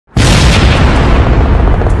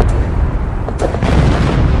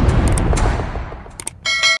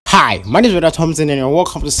Hi, my name is Brother Thompson and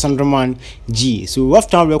welcome to Sandraman G. So, rough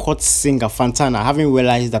town record singer Fantana having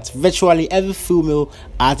realized that virtually every female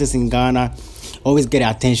artist in Ghana always get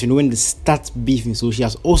attention when they start beefing, so she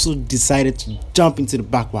has also decided to jump into the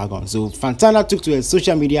back wagon. So Fantana took to her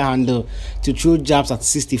social media handle to throw jabs at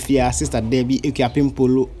Sista Afia, Sista Akuapim,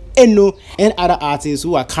 Poloo, and other artists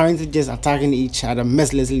who are currently just attacking each other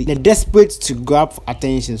mercilessly. They're desperate to grab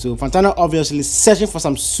attention. So Fantana, obviously searching for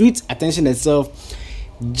some sweet attention herself,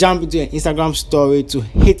 jumped into an Instagram story to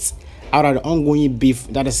hit out of the ongoing beef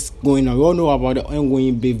that is going on. We all know about the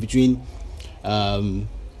ongoing beef between Fela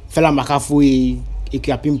Makafui,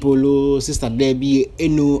 Akuapim, Poloo, Sista Debbie,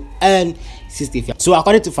 and Sista Afia. So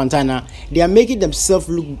according to Fantana, they are making themselves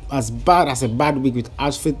look as bad as a bad wig with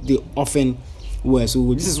outfit they often wear.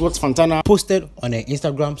 So this is what Fantana posted on her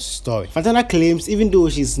Instagram story. Fantana claims even though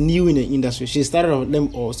she's new in the industry, she started on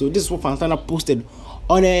them all. So this is what Fantana posted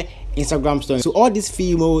on her Instagram story. So all these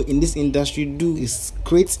female in this industry do is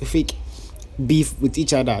create fake beef with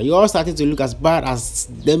each other. You're all starting to look as bad as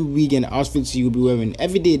them wig and outfits you'll be wearing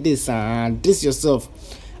every day. This yourself.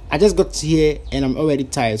 I just got here and I'm already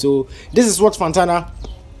tired. So this is what Fantana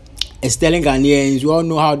is telling Ghanaians. You all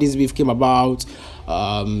know how this beef came about.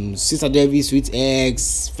 Sister Debbie, sweet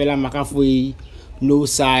eggs, Fela Makafui, no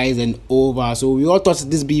size and over. So we all thought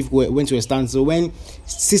this beef went to a stand. So when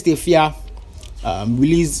Sista Afia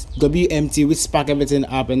released WMT, which sparked everything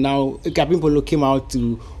up, and now Akuapim Poloo came out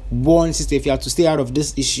to warn Sista Afia to stay out of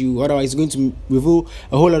this issue, otherwise it's going to reveal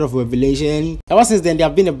a whole lot of revelation. Ever since then, there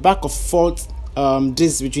have been a back and forth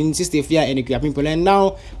this between Sista Afia and Akuapim Poloo, and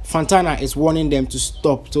now Fantana is warning them to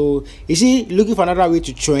stop. So is she looking for another way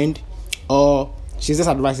to trend, or she's just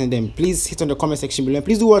advising them? Please hit on the comment section below, and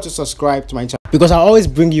please do want to subscribe to my channel, because I always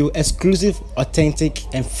bring you exclusive, authentic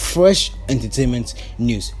and fresh entertainment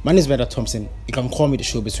news. My name is Brother Thompson. You can call me the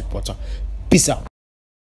showbiz reporter. Peace out.